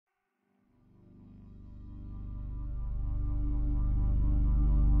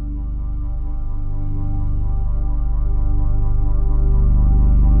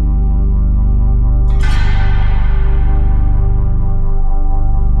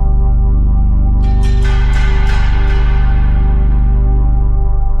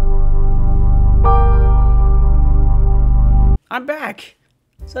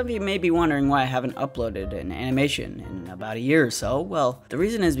Some of you may be wondering why I haven't uploaded an animation in about a year or so. Well, the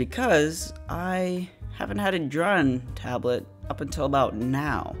reason is because I haven't had a drawing tablet up until about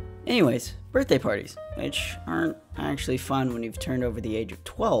now. Anyways, birthday parties, which aren't actually fun when you've turned over the age of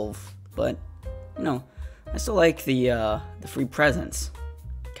 12, but, you know, I still like the free presents,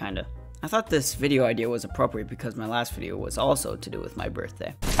 kinda. I thought this video idea was appropriate because my last video was also to do with my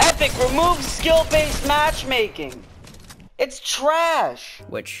birthday. Epic removes skill-based matchmaking. It's trash.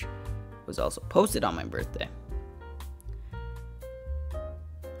 Which was also posted on my birthday.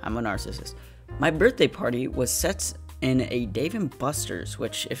 I'm a narcissist. My birthday party was set in a Dave & Buster's,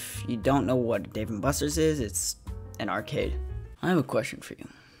 which if you don't know what Dave & Buster's is, it's an arcade. I have a question for you.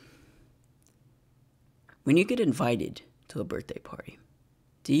 When you get invited to a birthday party,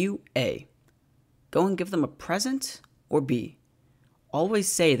 do you A, go and give them a present, or B,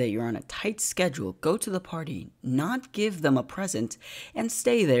 always say that you're on a tight schedule, go to the party, not give them a present, and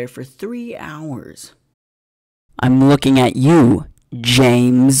stay there for 3 hours? I'm looking at you,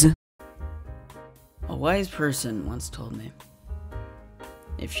 James. A wise person once told me,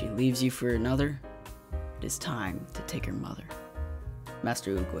 if she leaves you for another, it is time to take her mother.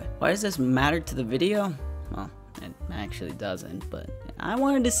 Master Oogway. Why does this matter to the video? Well, it actually doesn't, but I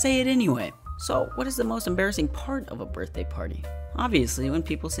wanted to say it anyway. So, what is the most embarrassing part of a birthday party? Obviously, when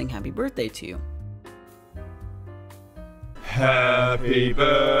people sing happy birthday to you. Happy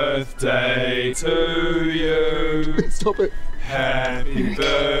birthday to you. Stop it. Happy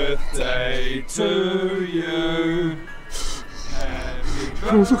birthday to you. Happy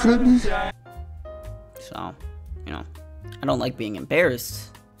Girls looking at me. So, you know, I don't like being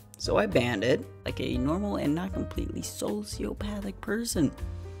embarrassed. So I banned it like a normal and not completely sociopathic person.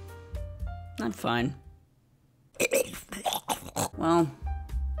 Not fine. Well,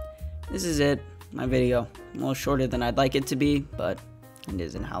 this is it. My video. A little shorter than I'd like it to be, but it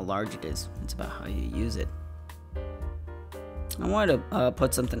isn't how large it is. It's about how you use it. I wanted to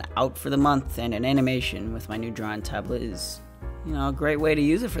put something out for the month, and an animation with my new drawing tablet is, you know, a great way to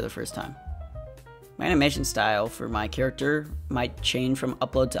use it for the first time. My animation style for my character might change from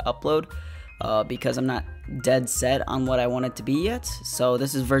upload to upload because I'm not dead set on what I want it to be yet. So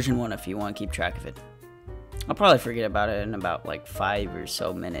this is version 1 if you want to keep track of it. I'll probably forget about it in about like 5 or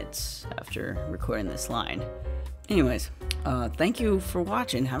so minutes after recording this line. Anyways, thank you for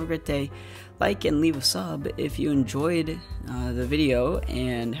watching. Have a great day. Like and leave a sub if you enjoyed the video,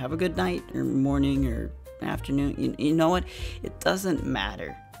 and have a good night or morning or afternoon. You know what? It doesn't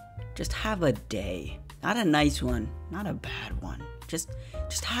matter. Just have a day. Not a nice one, not a bad one. Just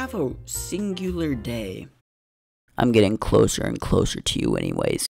have a singular day. I'm getting closer and closer to you anyways.